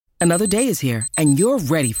Another day is here, and you're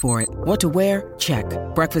ready for it. What to wear? Check.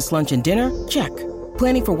 Breakfast, lunch, and dinner? Check.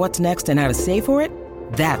 Planning for what's next and how to save for it?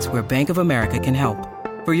 That's where Bank of America can help.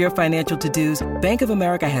 For your financial to-dos, Bank of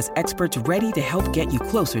America has experts ready to help get you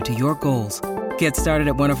closer to your goals. Get started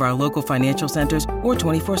at one of our local financial centers or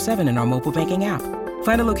 24/7 in our mobile banking app.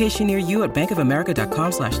 Find a location near you at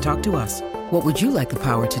bankofamerica.com/talktous. What would you like the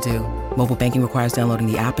power to do? Mobile banking requires downloading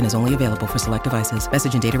the app and is only available for select devices.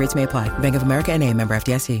 Message and data rates may apply. Bank of America N.A., member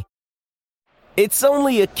FDIC. It's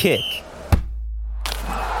only a kick,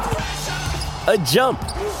 a jump,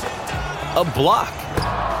 a block.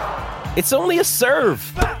 It's only a serve.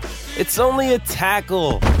 It's only a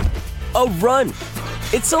tackle, a run.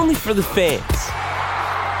 It's only for the fans.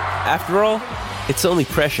 After all, it's only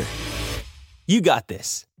pressure. You got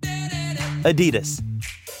this. Adidas.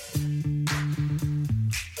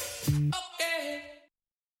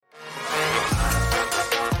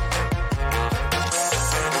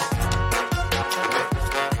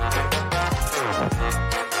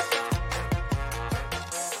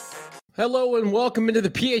 Hello and welcome into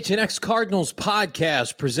the PHNX Cardinals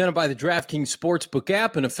podcast presented by the DraftKings Sportsbook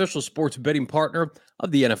app, an official sports betting partner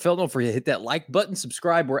of the NFL. Don't forget to hit that like button,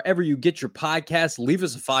 subscribe wherever you get your podcasts, leave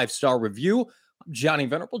us a 5-star review. I'm Johnny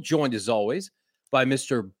Venerable, joined as always by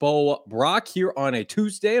Mr. Bo Brock here on a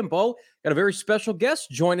Tuesday. And Bo, got a very special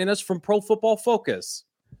guest joining us from Pro Football Focus.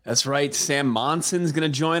 That's right. Sam Monson's going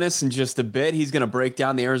to join us in just a bit. He's going to break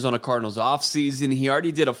down the Arizona Cardinals offseason. He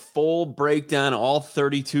already did a full breakdown of all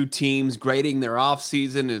 32 teams, grading their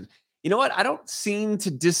offseason. And you know what? I don't seem to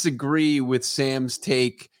disagree with Sam's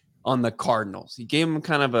take on the Cardinals. He gave him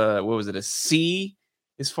kind of a C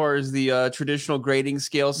as far as the traditional grading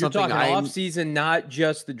scale. You're talking offseason, not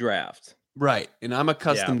just the draft. Right. And I'm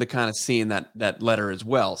accustomed to kind of seeing that letter as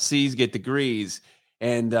well. C's get degrees.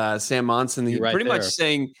 And Sam Monson, he pretty much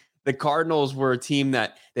saying the Cardinals were a team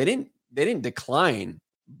that they didn't decline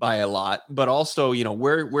by a lot, but also, you know,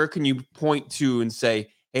 where can you point to and say,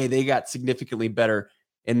 hey, they got significantly better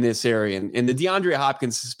in this area? And the DeAndre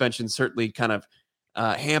Hopkins suspension certainly kind of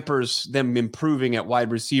hampers them improving at wide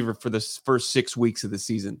receiver for the first 6 weeks of the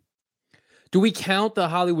season. Do we count the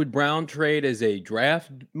Hollywood Brown trade as a draft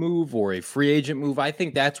move or a free agent move? I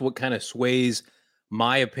think that's what kind of sways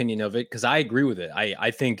my opinion of it, because I agree with it.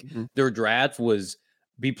 I think their draft was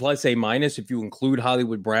B+, A- if you include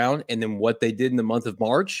Hollywood Brown, and then what they did in the month of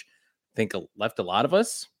March, I think left a lot of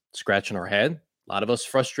us scratching our head. A lot of us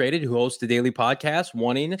frustrated who host the daily podcast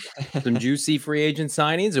wanting some juicy free agent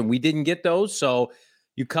signings, and we didn't get those. So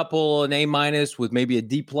you couple an A- with maybe a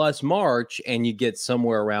D+ March, and you get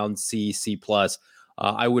somewhere around C+.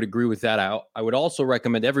 I would agree with that. I would also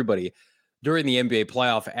recommend everybody during the NBA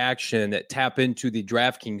playoff action that tap into the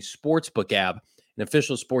DraftKings Sportsbook app, an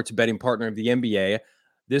official sports betting partner of the NBA.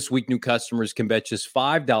 This week, new customers can bet just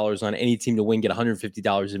 $5 on any team to win, get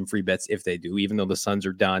 $150 in free bets if they do, even though the Suns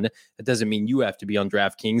are done. That doesn't mean you have to be on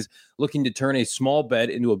DraftKings. Looking to turn a small bet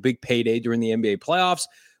into a big payday during the NBA playoffs.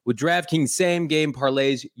 With DraftKings same-game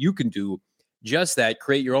parlays, you can do just that.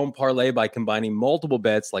 Create your own parlay by combining multiple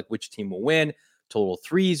bets like which team will win, total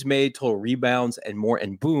threes made, total rebounds, and more,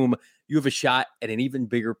 and boom, you have a shot at an even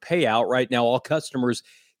bigger payout. Right now, all customers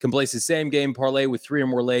can place the same game parlay with 3 or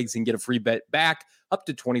more legs and get a free bet back up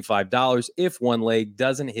to $25 if one leg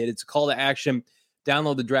doesn't hit. It's a call to action.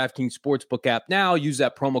 Download the DraftKings Sportsbook app now. Use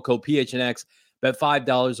that promo code PHNX. Bet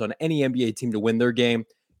 $5 on any NBA team to win their game.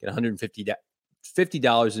 Get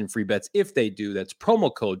 $150 in free bets if they do. That's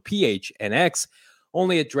promo code PHNX.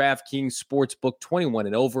 Only at DraftKings Sportsbook, 21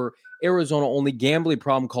 and over. Arizona only. Gambling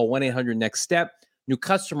problem? Call 1-800-NEXT-STEP. New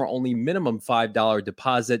customer only, minimum $5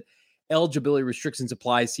 deposit. Eligibility restrictions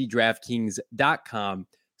apply. See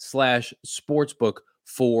DraftKings.com/sportsbook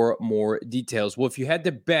for more details. Well, if you had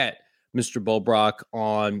to bet, Mr. Bo Brock,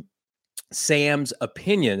 on Sam's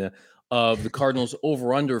opinion of the Cardinals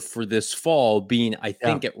over-under for this fall being, I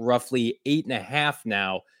think, at roughly 8.5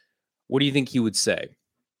 now, what do you think he would say?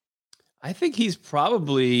 I think he's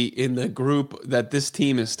probably in the group that this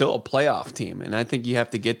team is still a playoff team. And I think you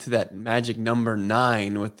have to get to that magic number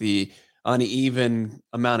 9 with the uneven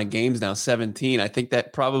amount of games now, 17. I think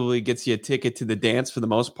that probably gets you a ticket to the dance for the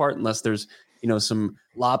most part, unless there's, you know, some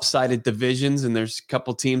lopsided divisions and there's a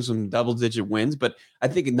couple teams with double-digit wins. But I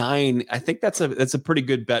think 9, I think that's a pretty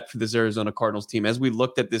good bet for this Arizona Cardinals team. As we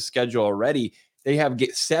looked at this schedule already, they have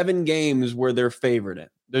 7 games where they're favored in.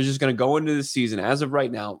 They're just going to go into the season. As of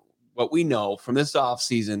right now, what we know from this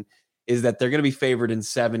offseason is that they're going to be favored in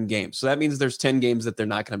 7 games. So that means there's 10 games that they're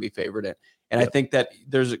not going to be favored in. And I think that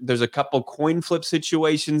there's a couple coin flip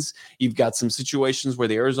situations. You've got some situations where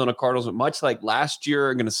the Arizona Cardinals, much like last year,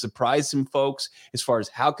 are going to surprise some folks as far as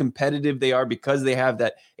how competitive they are because they have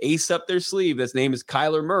that ace up their sleeve. His name is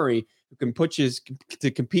Kyler Murray, who can put you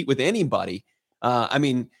to compete with anybody.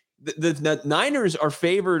 The Niners are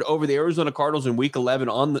favored over the Arizona Cardinals in Week 11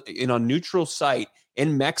 on a neutral site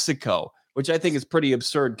in Mexico, which I think is pretty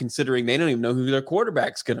absurd considering they don't even know who their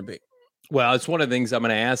quarterback's going to be. Well, it's one of the things I'm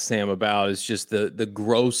going to ask Sam about is just the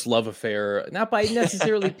gross love affair, not by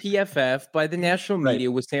necessarily PFF, by the national media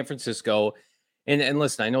with San Francisco. And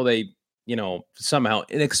listen, I know they, somehow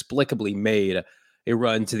inexplicably made a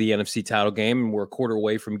run to the NFC title game and we're a quarter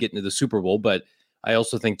away from getting to the Super Bowl. But I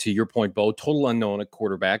also think, to your point, Bo, total unknown at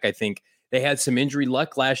quarterback. I think they had some injury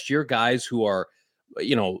luck last year, guys who are,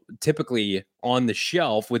 typically on the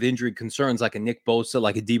shelf with injury concerns like a Nick Bosa,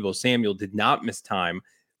 like a Deebo Samuel did not miss time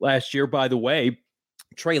last year. By the way,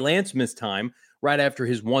 Trey Lance missed time right after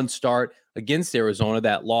his one start against Arizona,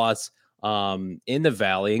 that loss in the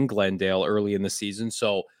Valley in Glendale early in the season.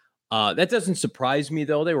 So that doesn't surprise me,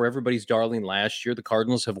 though. They were everybody's darling last year. The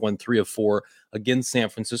Cardinals have won 3 of 4 against San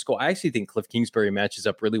Francisco. I actually think Cliff Kingsbury matches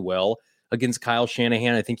up really well against Kyle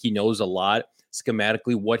Shanahan. I think he knows a lot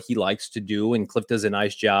schematically what he likes to do, and Cliff does a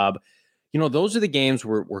nice job. Those are the games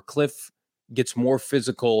where Cliff gets more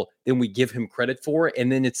physical than we give him credit for. And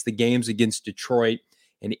then it's the games against Detroit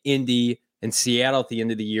and Indy and Seattle at the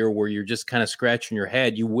end of the year where you're just kind of scratching your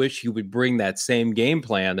head. You wish he would bring that same game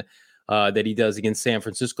plan that he does against San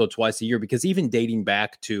Francisco twice a year, because even dating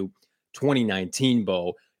back to 2019,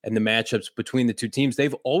 Bo, and the matchups between the two teams,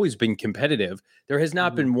 they've always been competitive. There has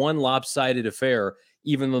not been one lopsided affair,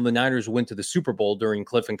 even though the Niners went to the Super Bowl during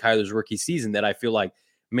Cliff and Kyler's rookie season, that I feel like,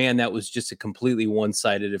 man, that was just a completely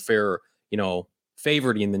one-sided affair,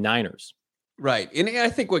 favoring the Niners. Right. And I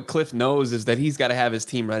think what Cliff knows is that he's got to have his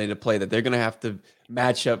team ready to play, that they're going to have to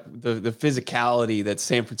match up the physicality that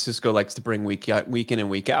San Francisco likes to bring week in and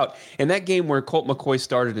week out. And that game where Colt McCoy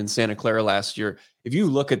started in Santa Clara last year, if you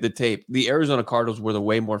look at the tape, the Arizona Cardinals were the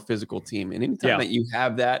way more physical team. And anytime that you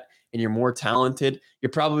have that and you're more talented,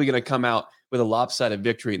 you're probably going to come out with a lopsided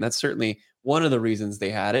victory. And that's certainly one of the reasons they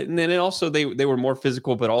had it. And then also they were more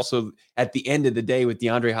physical, but also at the end of the day with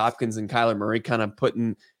DeAndre Hopkins and Kyler Murray kind of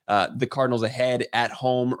putting the Cardinals ahead at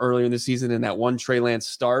home earlier in the season in that one Trey Lance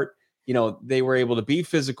start, they were able to be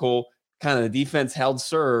physical, kind of the defense held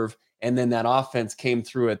serve, and then that offense came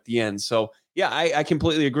through at the end. So yeah, I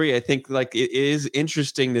completely agree. I think like it is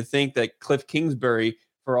interesting to think that Cliff Kingsbury,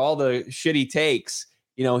 for all the shit he takes,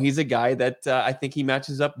 he's a guy that I think he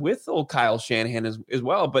matches up with old Kyle Shanahan as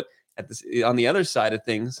well. But on the other side of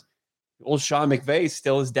things, old Sean McVay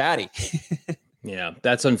still his daddy. Yeah,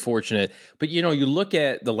 that's unfortunate. But, you look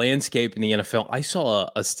at the landscape in the NFL. I saw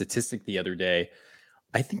a statistic the other day.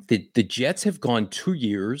 I think that the Jets have gone 2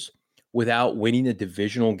 years without winning a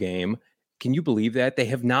divisional game. Can you believe that? They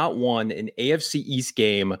have not won an AFC East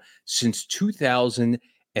game since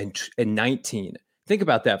 2019. Think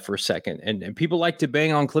about that for a second. And people like to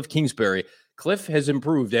bang on Cliff Kingsbury. Cliff has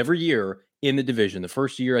improved every year in the division. The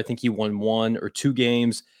first year, I think he won 1 or 2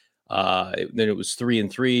 games. Then it was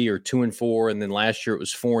 3-3 or 2-4. And then last year it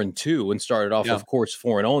was 4-2 and started off, of course,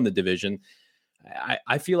 4-0 in the division.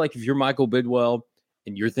 I feel like if you're Michael Bidwell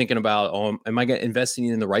and you're thinking about, am I investing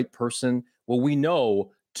in the right person? Well, we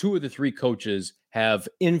know 2 of the 3 coaches have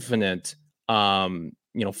infinite,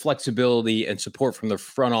 flexibility and support from the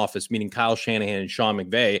front office, meaning Kyle Shanahan and Sean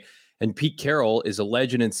McVay. And Pete Carroll is a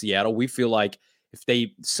legend in Seattle. We feel like if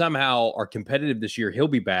they somehow are competitive this year, he'll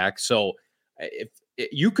be back. So if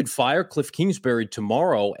you could fire Cliff Kingsbury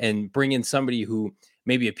tomorrow and bring in somebody who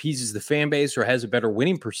maybe appeases the fan base or has a better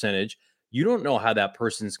winning percentage, you don't know how that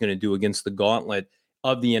person is going to do against the gauntlet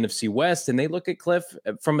of the NFC West. And they look at Cliff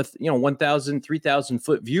from a 1,000, 3,000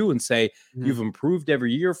 foot view and say, you've improved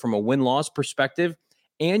every year from a win-loss perspective,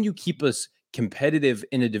 and you keep us competitive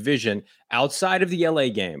in a division outside of the LA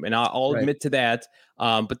game. And I'll admit to that.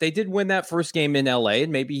 But they did win that first game in LA,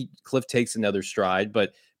 and maybe Cliff takes another stride,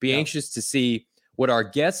 but be anxious to see what our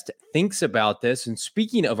guest thinks about this. And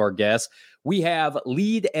speaking of our guests, we have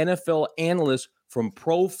lead NFL analyst from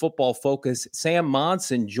Pro Football Focus, Sam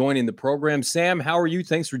Monson, joining the program. Sam, how are you?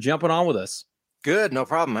 Thanks for jumping on with us. Good, no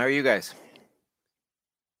problem. How are you guys?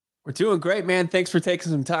 We're doing great, man. Thanks for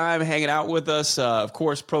taking some time, hanging out with us. Of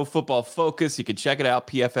course, Pro Football Focus. You can check it out,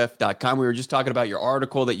 pff.com. We were just talking about your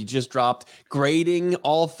article that you just dropped, grading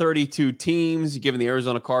all 32 teams. You're giving the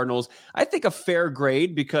Arizona Cardinals, I think, a fair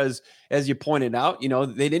grade because, as you pointed out,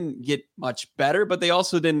 they didn't get much better, but they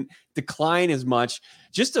also didn't decline as much.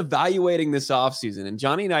 Just evaluating this offseason, and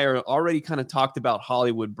Johnny and I are already kind of talked about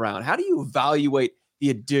Hollywood Brown. How do you evaluate the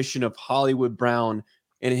addition of Hollywood Brown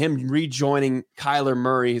and him rejoining Kyler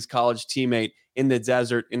Murray, his college teammate, in the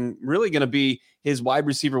desert, and really going to be his wide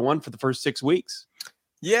receiver one for the first 6 weeks?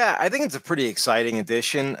 Yeah, I think it's a pretty exciting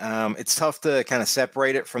addition. It's tough to kind of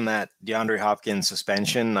separate it from that DeAndre Hopkins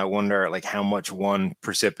suspension. I wonder like how much one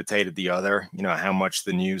precipitated the other, how much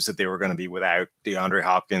the news that they were going to be without DeAndre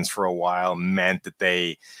Hopkins for a while meant that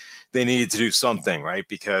they needed to do something, right?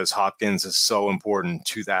 Because Hopkins is so important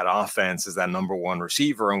to that offense as that number one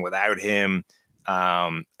receiver. And without him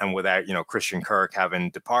and without, Christian Kirk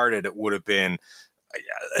having departed, it would have been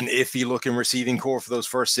an iffy looking receiving core for those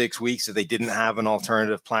first 6 weeks if they didn't have an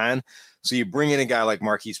alternative plan. So you bring in a guy like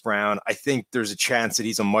Marquise Brown. I think there's a chance that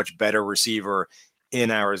he's a much better receiver in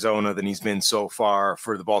Arizona than he's been so far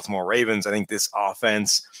for the Baltimore Ravens. I think this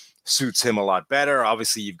offense suits him a lot better.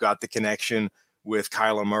 Obviously, you've got the connection with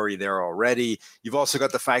Kyler Murray there already. You've also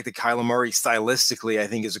got the fact that Kyler Murray stylistically, I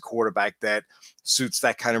think, is a quarterback that suits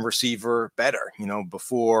that kind of receiver better.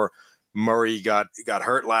 Before Murray got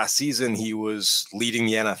hurt last season, he was leading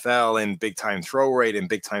the NFL in big time throw rate and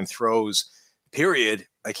big time throws, period.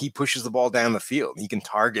 Like he pushes the ball down the field. He can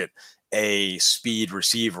target a speed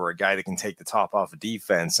receiver, a guy that can take the top off a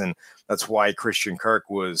defense. And that's why Christian Kirk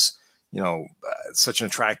was, such an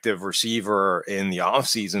attractive receiver in the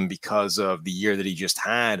offseason because of the year that he just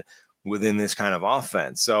had within this kind of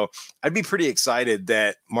offense. So I'd be pretty excited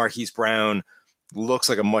that Marquise Brown looks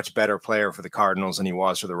like a much better player for the Cardinals than he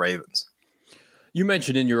was for the Ravens. You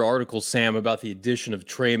mentioned in your article, Sam, about the addition of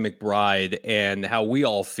Trey McBride and how we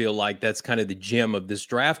all feel like that's kind of the gem of this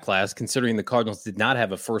draft class, considering the Cardinals did not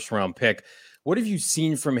have a first-round pick. What have you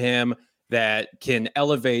seen from him that can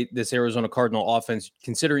elevate this Arizona Cardinal offense,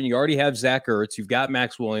 considering you already have Zach Ertz, you've got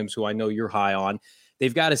Max Williams, who I know you're high on.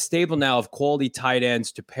 They've got a stable now of quality tight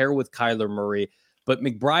ends to pair with Kyler Murray, but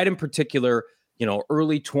McBride in particular,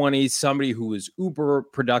 early 20s, somebody who was uber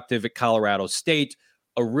productive at Colorado State,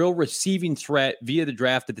 a real receiving threat via the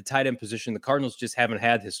draft at the tight end position the Cardinals just haven't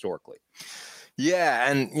had historically. Yeah,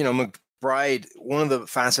 and, McBride, one of the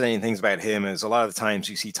fascinating things about him is a lot of the times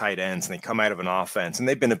you see tight ends and they come out of an offense and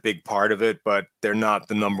they've been a big part of it, but they're not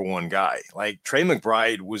the number one guy. Like Trey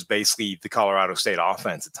McBride was basically the Colorado State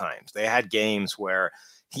offense at times. They had games where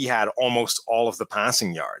he had almost all of the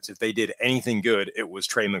passing yards. If they did anything good, it was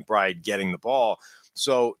Trey McBride getting the ball.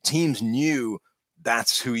 So teams knew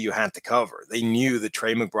that's who you had to cover. They knew that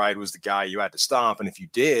Trey McBride was the guy you had to stop. And if you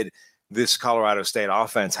did, this Colorado State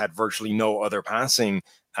offense had virtually no other passing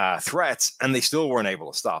threats, and they still weren't able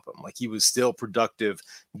to stop him. Like he was still productive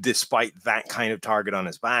despite that kind of target on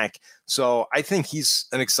his back. So I think he's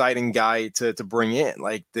an exciting guy to bring in.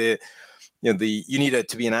 Like you need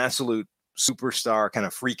to be an absolute superstar kind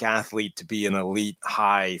of freak athlete to be an elite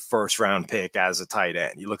high first round pick as a tight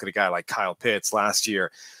end. You look at a guy like Kyle Pitts last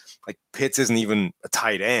year, like Pitts isn't even a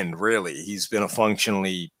tight end, really. He's been a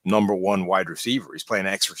functionally number one wide receiver. He's playing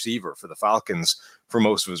X receiver for the Falcons for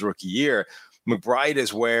most of his rookie year. McBride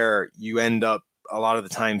is where you end up a lot of the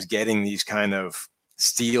times getting these kind of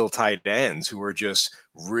steel tight ends who are just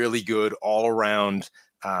really good all around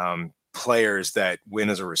players that win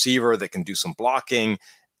as a receiver, that can do some blocking,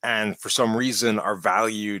 and for some reason are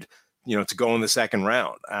valued, to go in the second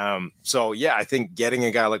round. So yeah, I think getting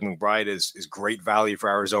a guy like McBride is great value for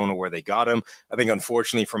Arizona where they got him. I think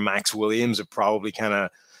unfortunately for Max Williams, it probably kind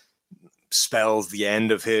of spells the end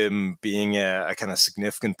of him being a kind of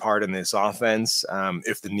significant part in this offense.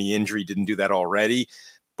 If the knee injury didn't do that already,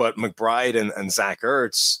 but McBride and Zach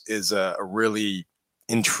Ertz is a really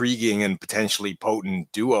intriguing and potentially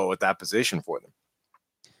potent duo at that position for them.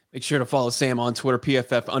 Make sure to follow Sam on Twitter,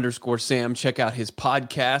 PFF_Sam. Check out his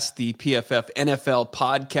podcast, the PFF NFL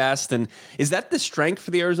podcast. And is that the strength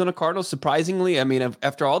for the Arizona Cardinals? Surprisingly, I mean,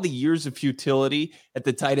 after all the years of futility at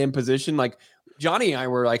the tight end position, like Johnny and I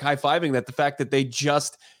were like high-fiving that the fact that they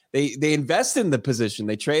invest in the position.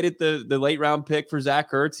 They traded the late round pick for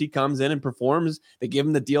Zach Ertz. He comes in and performs. They give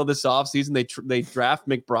him the deal this offseason. They draft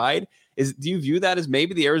McBride. Do you view that as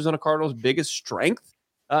maybe the Arizona Cardinals' biggest strength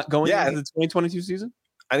going into the 2022 season?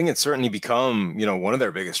 I think it's certainly become, one of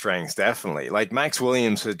their biggest strengths, definitely. Like Max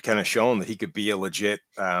Williams had kind of shown that he could be a legit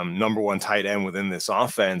number one tight end within this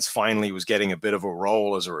offense, finally was getting a bit of a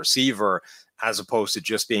role as a receiver, as opposed to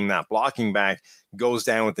just being that blocking back. Goes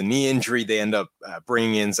down with the knee injury. They end up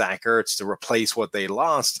bringing in Zach Ertz to replace what they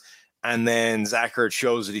lost. And then Zach Ertz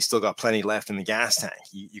shows that he's still got plenty left in the gas tank.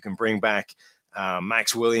 You can bring back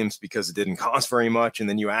Max Williams because it didn't cost very much. And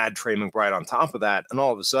then you add Trey McBride on top of that. And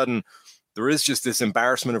all of a sudden, there is just this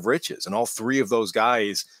embarrassment of riches. And all three of those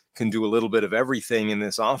guys can do a little bit of everything in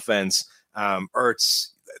this offense.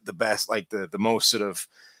 Ertz, the best, like the most sort of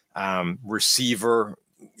receiver,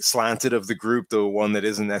 slanted of the group, the one that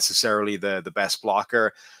isn't necessarily the best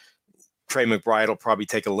blocker. Trey McBride will probably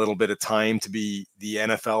take a little bit of time to be the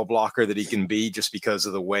NFL blocker that he can be, just because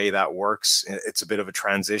of the way that works. It's a bit of a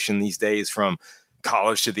transition these days from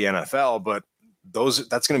college to the NFL, but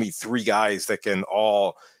that's going to be three guys that can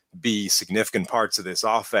all be significant parts of this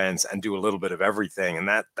offense and do a little bit of everything. And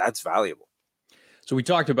that's valuable. So we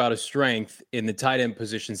talked about a strength in the tight end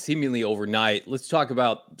position seemingly overnight. Let's talk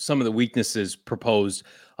about some of the weaknesses proposed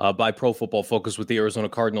by Pro Football Focus with the Arizona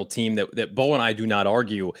Cardinal team that Bo and I do not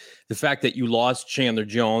argue. The fact that you lost Chandler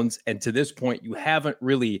Jones, and to this point, you haven't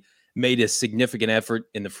really made a significant effort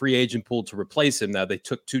in the free agent pool to replace him. Now, they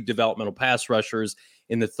took 2 developmental pass rushers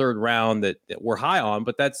in the 3rd round that we're high on,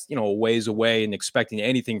 but that's, a ways away and expecting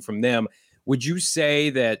anything from them. Would you say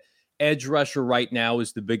that edge rusher right now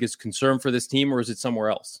is the biggest concern for this team, or is it somewhere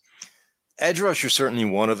else? Edge rusher certainly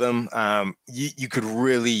one of them. You could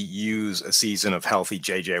really use a season of healthy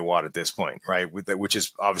J.J. Watt at this point, right? Which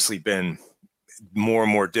has obviously been more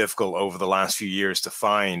and more difficult over the last few years to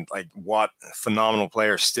find. Like, Watt, phenomenal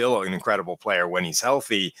player, still an incredible player when he's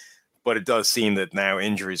healthy, but it does seem that now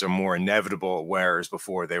injuries are more inevitable, whereas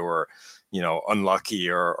before they were, unlucky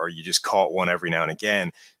or you just caught one every now and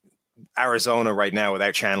again. Arizona right now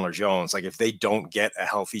without Chandler Jones, like if they don't get a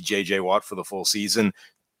healthy J.J. Watt for the full season,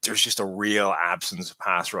 there's just a real absence of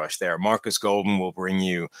pass rush there. Marcus Golden will bring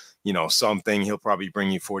you, something. He'll probably bring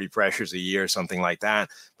you 40 pressures a year, something like that.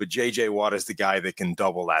 But J.J. Watt is the guy that can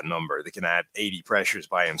double that number, that can add 80 pressures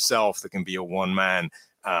by himself, that can be a one-man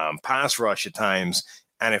pass rush at times.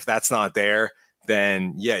 And if that's not there,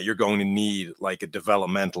 then, yeah, you're going to need like a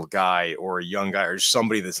developmental guy or a young guy or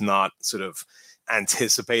somebody that's not sort of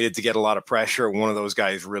anticipated to get a lot of pressure. One of those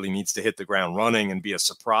guys really needs to hit the ground running and be a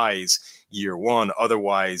surprise year one.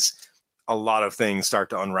 Otherwise, a lot of things start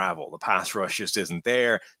to unravel. The pass rush just isn't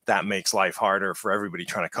there. That makes life harder for everybody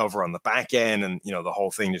trying to cover on the back end. And, the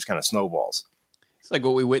whole thing just kind of snowballs. It's like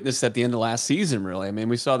what we witnessed at the end of last season, really. I mean,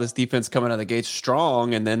 we saw this defense coming out of the gates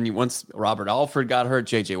strong. And then once Robert Alford got hurt,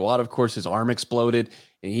 J.J. Watt, of course, his arm exploded.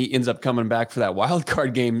 And he ends up coming back for that wild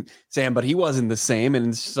card game, Sam, but he wasn't the same. And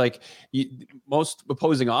it's just like most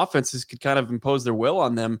opposing offenses could kind of impose their will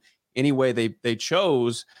on them any way they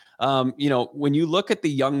chose. When you look at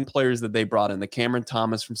the young players that they brought in, the Cameron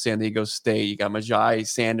Thomas from San Diego State, you got Majai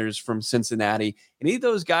Sanders from Cincinnati. Any of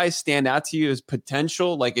those guys stand out to you as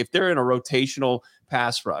potential? Like if they're in a rotational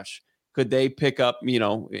pass rush, could they pick up,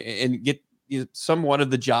 and get somewhat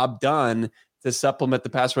of the job done to supplement the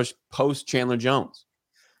pass rush post Chandler Jones?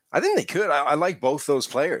 I think they could. I like both those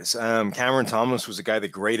players. Cameron Thomas was a guy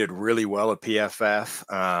that graded really well at PFF.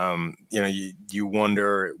 You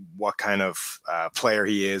wonder what kind of player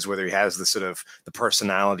he is, whether he has the sort of the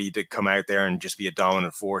personality to come out there and just be a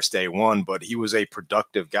dominant force day one. But he was a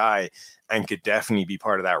productive guy and could definitely be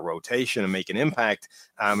part of that rotation and make an impact.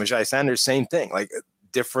 Majai Sanders, same thing, like a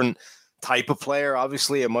different type of player,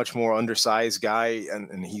 obviously a much more undersized guy,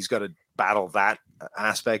 and he's got to battle that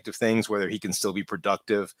aspect of things, whether he can still be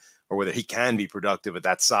productive or whether he can be productive at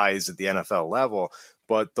that size at the NFL level.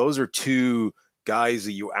 But those are two guys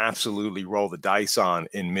that you absolutely roll the dice on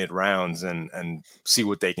in mid rounds and see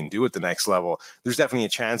what they can do at the next level. There's definitely a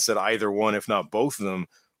chance that either one, if not both of them,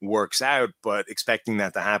 works out, but expecting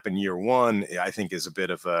that to happen year one, I think is a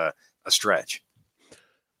bit of a stretch.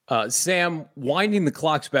 Sam, winding the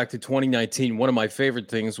clocks back to 2019, one of my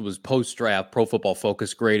favorite things was post-draft. Pro Football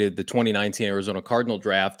Focus graded the 2019 Arizona Cardinal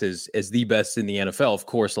draft as the best in the NFL. Of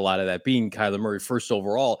course, a lot of that being Kyler Murray first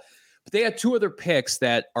overall. But they had 2 other picks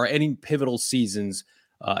that are ending pivotal seasons,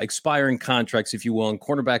 expiring contracts, if you will, and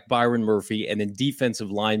cornerback Byron Murphy and then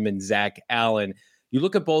defensive lineman Zach Allen. You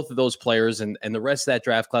look at both of those players, and the rest of that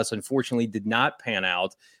draft class, unfortunately, did not pan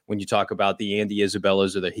out when you talk about the Andy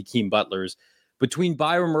Isabellas or the Hakeem Butlers. Between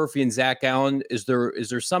Byron Murphy and Zach Allen, is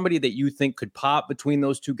there somebody that you think could pop between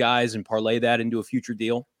those two guys and parlay that into a future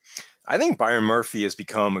deal? I think Byron Murphy has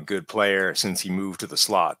become a good player since he moved to the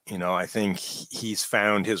slot. I think he's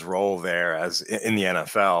found his role there as in the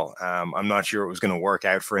NFL. I'm not sure it was going to work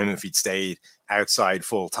out for him if he'd stayed outside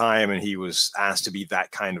full time and he was asked to be that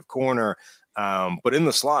kind of corner. But in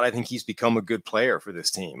the slot, I think he's become a good player for this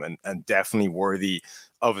team and definitely worthy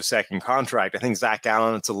of a second contract. I think Zach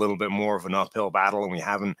Allen, it's a little bit more of an uphill battle, and we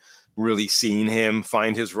haven't really seen him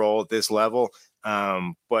find his role at this level.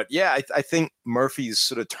 But yeah, I think Murphy's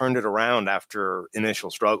sort of turned it around after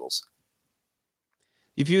initial struggles.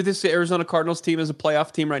 You view this Arizona Cardinals team as a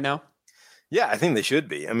playoff team right now? Yeah, I think they should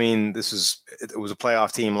be. I mean, it was a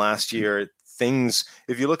playoff team last year.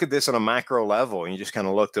 If you look at this on a macro level and you just kind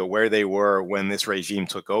of looked at where they were when this regime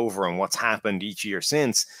took over and what's happened each year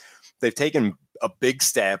since, they've taken a big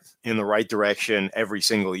step in the right direction every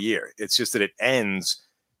single year. It's just that it ends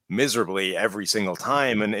miserably every single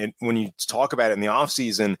time. And when you talk about it in the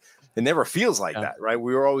offseason, it never feels like that, right?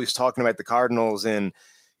 We were always talking about the Cardinals and,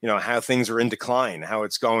 how things are in decline, how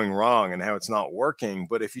it's going wrong and how it's not working.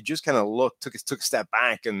 But if you just kind of took a step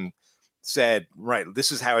back and said, right,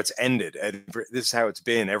 this is how it's ended, and this is how it's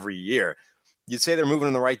been every year, you'd say they're moving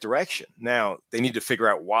in the right direction. Now, they need to figure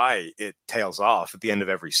out why it tails off at the end of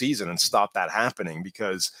every season and stop that happening,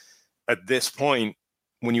 because at this point,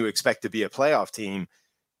 when you expect to be a playoff team,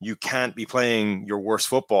 you can't be playing your worst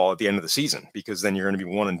football at the end of the season, because then you're going to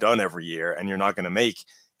be one and done every year and you're not going to make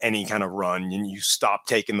any kind of run, and you stop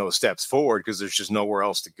taking those steps forward because there's just nowhere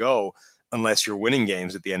else to go unless you're winning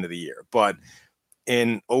games at the end of the year. But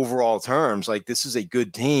in overall terms, like, this is a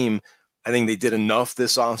good team. I think they did enough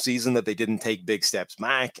this offseason that they didn't take big steps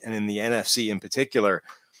back. And in the NFC in particular,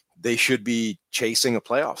 they should be chasing a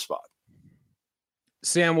playoff spot.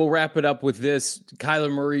 Sam, we'll wrap it up with this.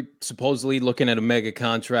 Kyler Murray supposedly looking at a mega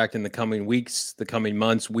contract in the coming weeks, the coming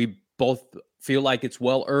months. We both feel like it's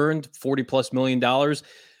well-earned, $40+ million.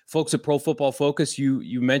 Folks at Pro Football Focus, you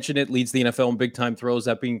mentioned it, leads the NFL in big-time throws,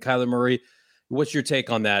 that being Kyler Murray. What's your take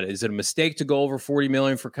on that? Is it a mistake to go over $40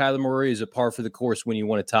 million for Kyler Murray? Is it par for the course when you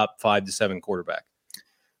want a top 5 to 7 quarterback?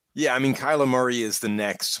 Yeah, I mean, Kyler Murray is the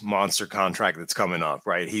next monster contract that's coming up,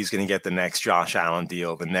 right? He's going to get the next Josh Allen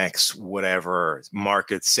deal, the next whatever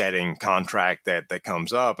market-setting contract that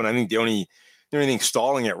comes up. And I think the only thing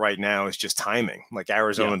stalling it right now is just timing. Like,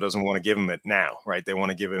 Arizona doesn't want to give him it now, right? They want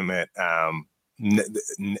to give him it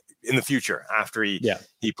in the future after he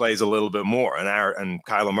plays a little bit more. And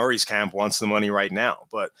Kyler Murray's camp wants the money right now.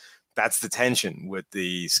 But that's the tension with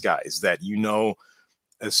these guys, that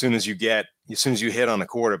as soon as you hit on a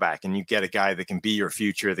quarterback and you get a guy that can be your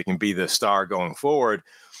future, that can be the star going forward,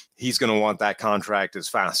 he's going to want that contract as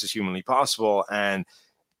fast as humanly possible. And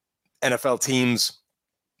NFL teams,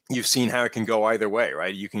 you've seen how it can go either way,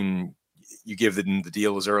 right? You give the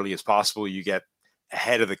deal as early as possible. You get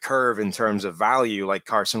ahead of the curve in terms of value, like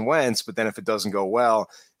Carson Wentz. But then if it doesn't go well,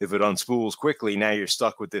 if it unspools quickly, now you're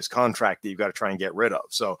stuck with this contract that you've got to try and get rid of.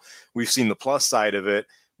 So we've seen the plus side of it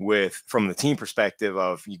from the team perspective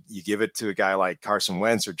of you give it to a guy like Carson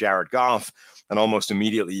Wentz or Jared Goff, and almost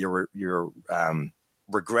immediately you're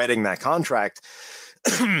regretting that contract.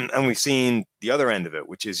 And we've seen the other end of it,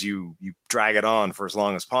 which is you drag it on for as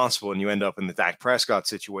long as possible, and you end up in the Dak Prescott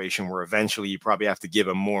situation where eventually you probably have to give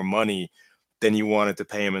him more money than you wanted to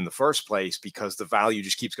pay him in the first place, because the value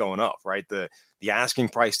just keeps going up, right? The asking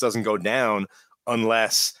price doesn't go down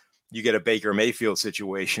unless you get a Baker Mayfield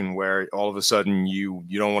situation where all of a sudden you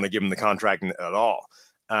don't want to give him the contract at all.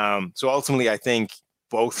 So ultimately, I think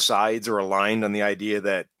both sides are aligned on the idea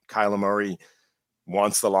that Kyler Murray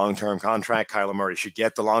wants the long-term contract. Kyler Murray should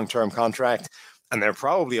get the long-term contract, and they're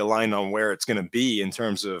probably aligned on where it's going to be in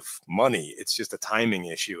terms of money. It's just a timing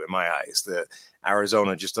issue in my eyes, that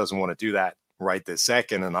Arizona just doesn't want to do that right this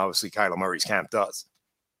second. And obviously Kyler Murray's camp does.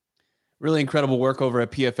 Really incredible work over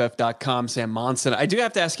at PFF.com, Sam Monson. I do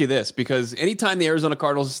have to ask you this, because anytime the Arizona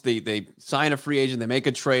Cardinals, they sign a free agent, they make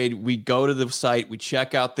a trade, we go to the site, we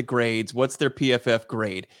check out the grades. What's their PFF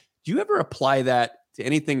grade? Do you ever apply that to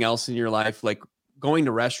anything else in your life, like going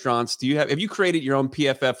to restaurants? Have you created your own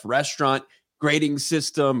PFF restaurant grading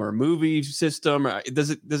system or movie system?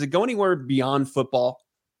 Does it go anywhere beyond football?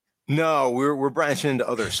 No, we're branching into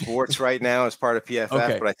other sports right now as part of PFF.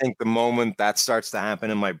 Okay. But I think the moment that starts to happen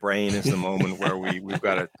in my brain is the moment where we've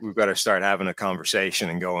got to start having a conversation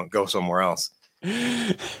and go somewhere else.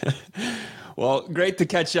 Well, great to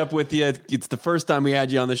catch up with you. It's the first time we had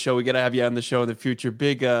you on the show. We got to have you on the show in the future.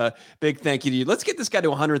 Big thank you to you. Let's get this guy to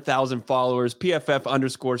 100,000 followers.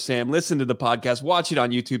 PFF_Sam. Listen to the podcast. Watch it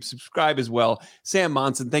on YouTube. Subscribe as well. Sam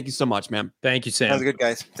Monson, thank you so much, man. Thank you, Sam. Sounds good,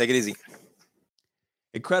 guys. Take it easy.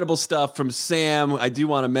 Incredible stuff from Sam. I do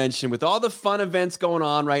want to mention, with all the fun events going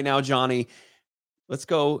on right now, Johnny, let's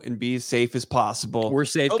go and be as safe as possible. We're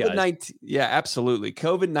safe, guys. Yeah, absolutely.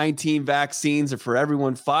 COVID-19 vaccines are for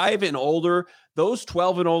everyone 5 and older. Those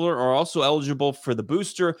 12 and older are also eligible for the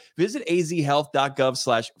booster. Visit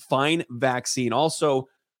azhealth.gov/find vaccine. Also,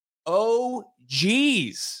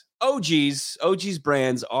 OG's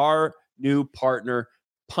Brands, our new partner.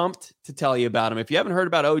 Pumped to tell you about them. If you haven't heard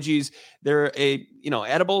about OG's, they're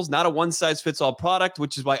edibles, not a one-size-fits-all product,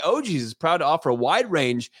 which is why OG's is proud to offer a wide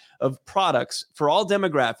range of products for all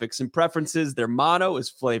demographics and preferences. Their motto is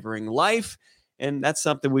flavoring life, and that's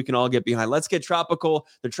something we can all get behind. Let's get tropical.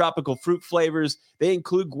 The tropical fruit flavors, they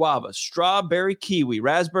include guava, strawberry, kiwi,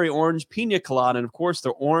 raspberry, orange, pina colada, and of course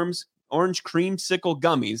the orange creamsicle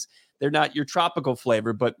gummies. They're not your tropical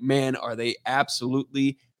flavor, but man, are they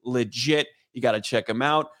absolutely legit. You got to check them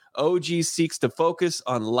out. OG seeks to focus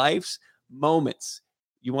on life's moments.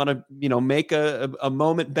 You want to, make a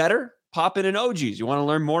moment better? Pop in an OG's. You want to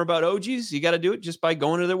learn more about OG's? You got to do it just by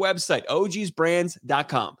going to their website,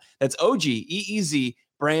 ogsbrands.com. That's OGEEZ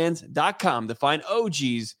brands.com to find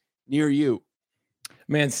OG's near you.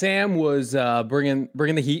 Man, Sam was bringing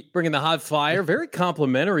the heat, bringing the hot fire. Very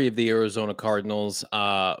complimentary of the Arizona Cardinals,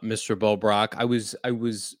 Mr. Bo Brock. I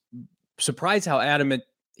was surprised how adamant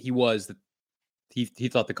he was that he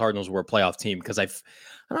thought the Cardinals were a playoff team, because I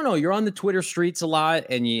don't know. You're on the Twitter streets a lot,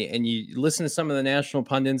 and you listen to some of the national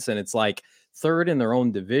pundits, and it's like third in their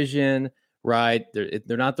own division, right?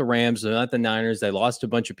 They're not the Rams, they're not the Niners. They lost a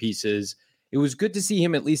bunch of pieces. It was good to see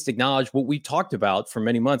him at least acknowledge what we talked about for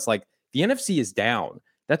many months, like. The NFC is down.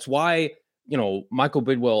 That's why, Michael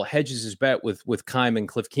Bidwell hedges his bet with Keim and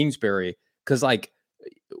Cliff Kingsbury, because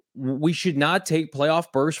we should not take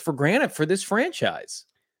playoff berths for granted for this franchise.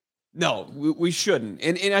 No, we shouldn't.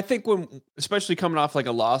 And I think especially coming off like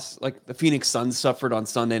a loss, like the Phoenix Suns suffered on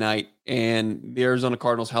Sunday night, and the Arizona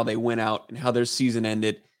Cardinals, how they went out and how their season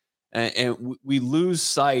ended. And we lose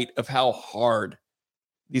sight of how hard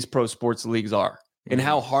these pro sports leagues are. And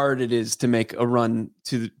how hard it is to make a run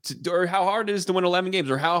or how hard it is to win 11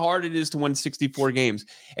 games, or how hard it is to win 64 games.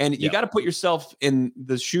 And you got to put yourself in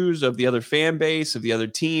the shoes of the other fan base, of the other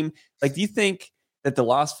team. Like, do you think that the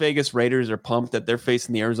Las Vegas Raiders are pumped that they're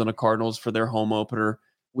facing the Arizona Cardinals for their home opener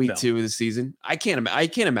week 2 of the season? I can't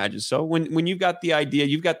imagine so. When you've got the idea,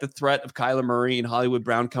 you've got the threat of Kyler Murray and Hollywood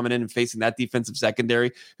Brown coming in and facing that defensive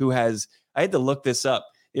secondary, who has, I had to look this up,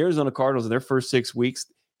 the Arizona Cardinals in their first 6 weeks,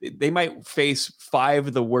 they might face 5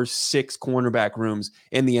 of the worst 6 cornerback rooms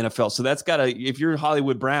in the NFL. So that's if you're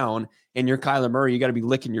Hollywood Brown and you're Kyler Murray, you got to be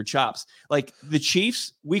licking your chops. Like the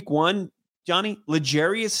Chiefs, week 1, Johnny,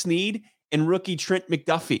 L'Jarius Sneed and rookie Trent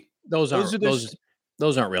McDuffie. Those aren't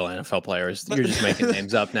real NFL players. You're just making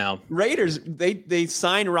names up now. Raiders, they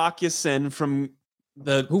signed Rock Ya-Sin from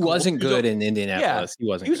who wasn't good in Indianapolis.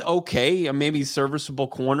 Yeah, he was okay, maybe serviceable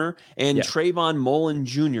corner, and Trayvon Mullen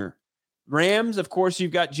Jr. Rams, of course,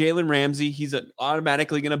 you've got Jalen Ramsey. He's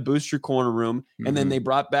automatically going to boost your corner room. Mm-hmm. And then they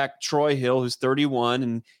brought back Troy Hill, who's 31,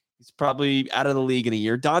 and he's probably out of the league in a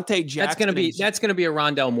year. Dante Jackson. That's going to be a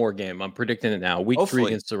Rondale Moore game. I'm predicting it now. Week 3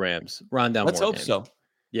 against the Rams. Rondale Let's Moore hope game. So.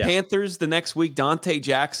 Yeah. Panthers the next week, Dante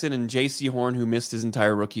Jackson and J.C. Horn, who missed his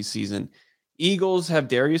entire rookie season. Eagles have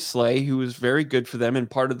Darius Slay, who was very good for them and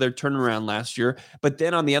part of their turnaround last year. But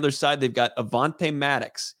then on the other side, they've got Avonte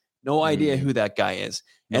Maddox. No idea who that guy is.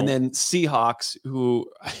 Nope. And then Seahawks, who,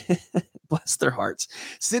 bless their hearts,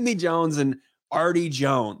 Sidney Jones and Artie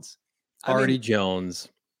Jones. Jones.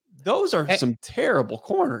 Those are some terrible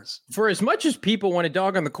corners. For as much as people want to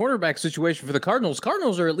dog on the cornerback situation for the Cardinals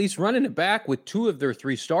are at least running it back with 2 of their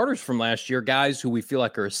 3 starters from last year, guys who we feel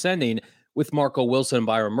like are ascending, with Marco Wilson and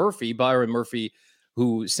Byron Murphy. Byron Murphy,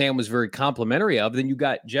 who Sam was very complimentary of. Then you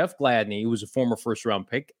got Jeff Gladney, who was a former first-round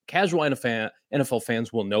pick. Casual NFL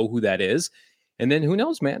fans will know who that is. And then who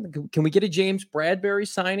knows, man? Can we get a James Bradberry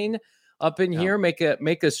signing up in here? Make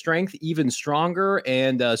a strength even stronger.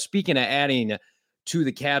 And speaking of adding to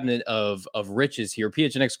the cabinet of riches here,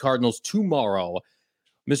 PHNX Cardinals tomorrow.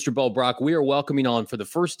 Mr. Bo Brock, we are welcoming on for the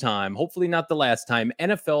first time, hopefully not the last time,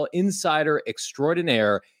 NFL insider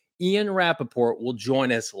extraordinaire Ian Rappaport will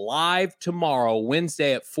join us live tomorrow,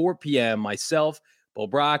 Wednesday at 4 p.m. Myself, Bo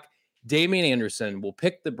Brock, Damian Anderson will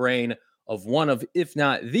pick the brain of one of, if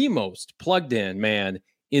not the most plugged in man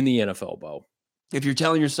in the NFL, Bo. If you're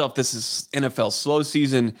telling yourself this is NFL slow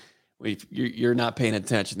season, you're not paying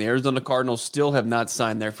attention. The Arizona Cardinals still have not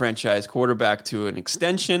signed their franchise quarterback to an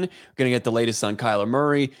extension. We're going to get the latest on Kyler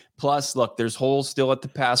Murray. Plus, look, there's holes still at the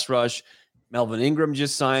pass rush. Melvin Ingram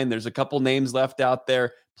just signed. There's a couple names left out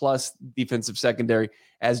there. Plus defensive secondary,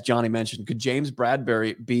 as Johnny mentioned. Could James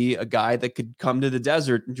Bradberry be a guy that could come to the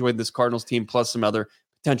desert and join this Cardinals team, plus some other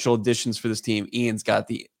potential additions for this team? Ian's got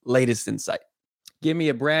the latest insight. Give me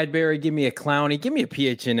a Bradberry, give me a Clowney, give me a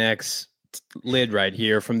PHNX lid right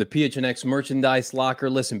here from the PHNX merchandise locker.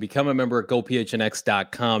 Listen, become a member at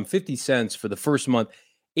gophnx.com. 50 cents for the first month,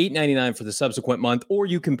 $8.99 for the subsequent month, or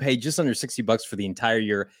you can pay just under $60 for the entire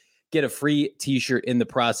year. Get a free t-shirt in the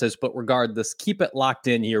process. But regardless, keep it locked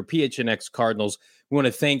in here. PHNX Cardinals. We want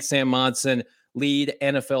to thank Sam Monson, lead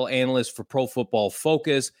NFL analyst for Pro Football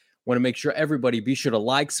Focus. Want to make sure everybody be sure to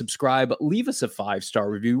like, subscribe, leave us a 5-star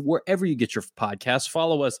review wherever you get your podcasts.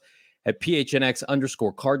 Follow us at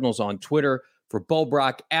PHNX_Cardinals on Twitter. For Bo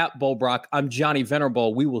Brock, at Bo Brock, I'm Johnny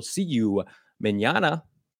Venerable. We will see you mañana.